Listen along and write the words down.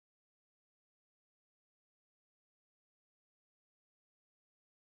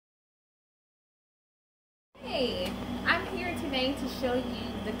going to show you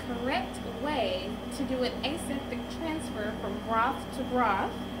the correct way to do an aseptic transfer from broth to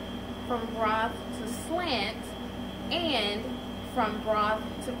broth, from broth to slant, and from broth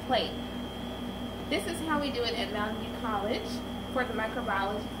to plate. This is how we do it at Mountain View College for the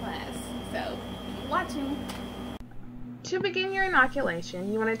microbiology class. So keep watching. To begin your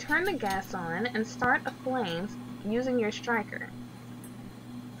inoculation, you want to turn the gas on and start a flame using your striker.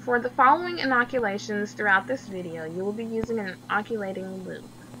 For the following inoculations throughout this video, you will be using an inoculating loop.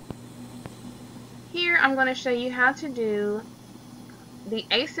 Here I'm going to show you how to do the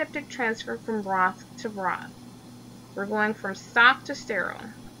aseptic transfer from broth to broth. We're going from stock to sterile.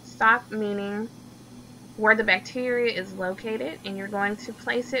 Stock meaning where the bacteria is located, and you're going to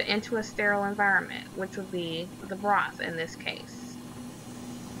place it into a sterile environment, which would be the broth in this case.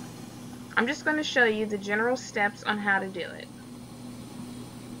 I'm just going to show you the general steps on how to do it.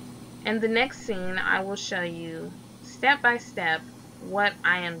 In the next scene, I will show you step by step what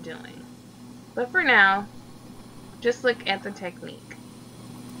I am doing. But for now, just look at the technique.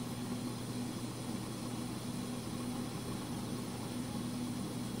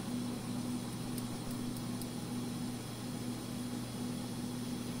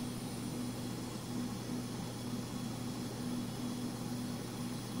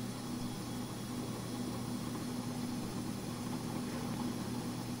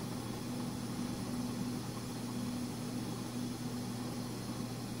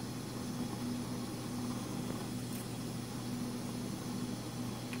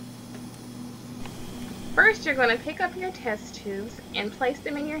 First, you're going to pick up your test tubes and place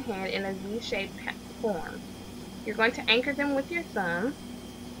them in your hand in a V-shaped form. You're going to anchor them with your thumb,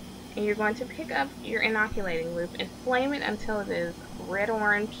 and you're going to pick up your inoculating loop and flame it until it is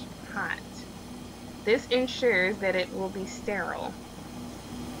red-orange hot. This ensures that it will be sterile.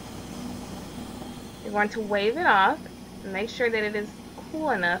 You're going to wave it off and make sure that it is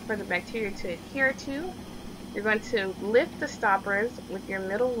cool enough for the bacteria to adhere to. You're going to lift the stoppers with your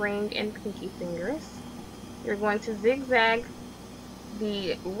middle ring and pinky fingers. You're going to zigzag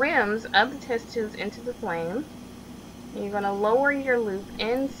the rims of the test tubes into the flame. And you're going to lower your loop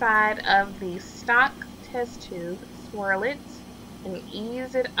inside of the stock test tube, swirl it, and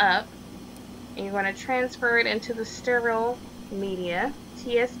ease it up. And you're going to transfer it into the sterile media.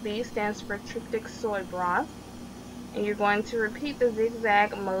 TSB stands for tryptic soy broth. And you're going to repeat the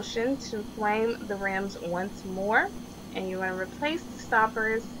zigzag motion to flame the rims once more. And you're going to replace the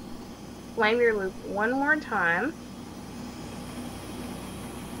stoppers. Flame your loop one more time.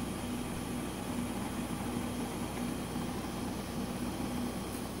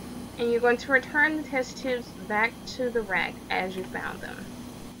 And you're going to return the test tubes back to the rack as you found them.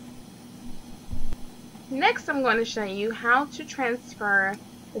 Next, I'm going to show you how to transfer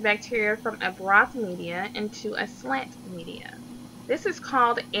the bacteria from a broth media into a slant media. This is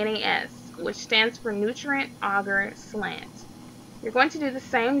called NAS, which stands for Nutrient Agar Slant. You're going to do the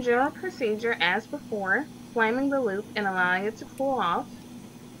same general procedure as before, flaming the loop and allowing it to cool off.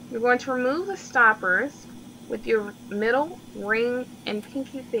 You're going to remove the stoppers with your middle ring and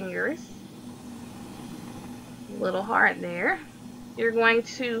pinky fingers. A little hard there. You're going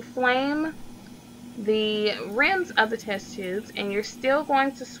to flame the rims of the test tubes, and you're still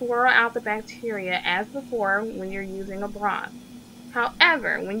going to swirl out the bacteria as before when you're using a broth.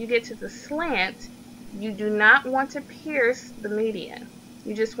 However, when you get to the slant, you do not want to pierce the media.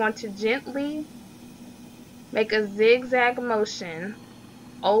 You just want to gently make a zigzag motion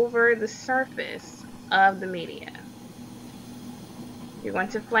over the surface of the media. You're going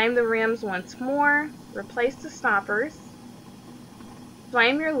to flame the rims once more, replace the stoppers,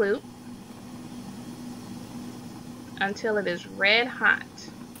 flame your loop until it is red hot.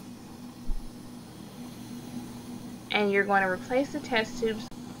 And you're going to replace the test tubes.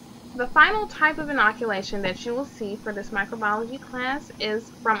 The final type of inoculation that you will see for this microbiology class is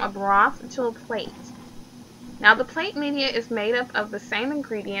from a broth to a plate. Now, the plate media is made up of the same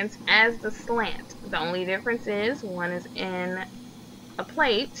ingredients as the slant. The only difference is one is in a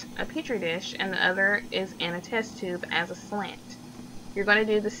plate, a petri dish, and the other is in a test tube as a slant. You're going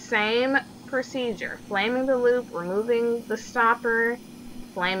to do the same procedure, flaming the loop, removing the stopper,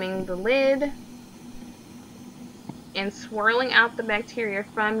 flaming the lid, and swirling out the bacteria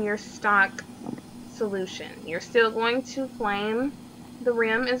from your stock solution. You're still going to flame the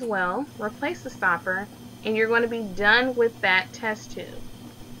rim as well, replace the stopper, and you're going to be done with that test tube.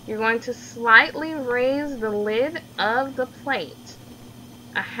 You're going to slightly raise the lid of the plate,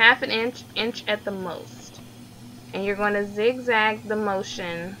 a half an inch at the most. And you're going to zigzag the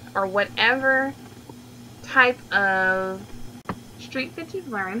motion, or whatever type of street fit you've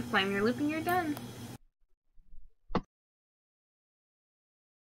learned, flame your loop and you're done.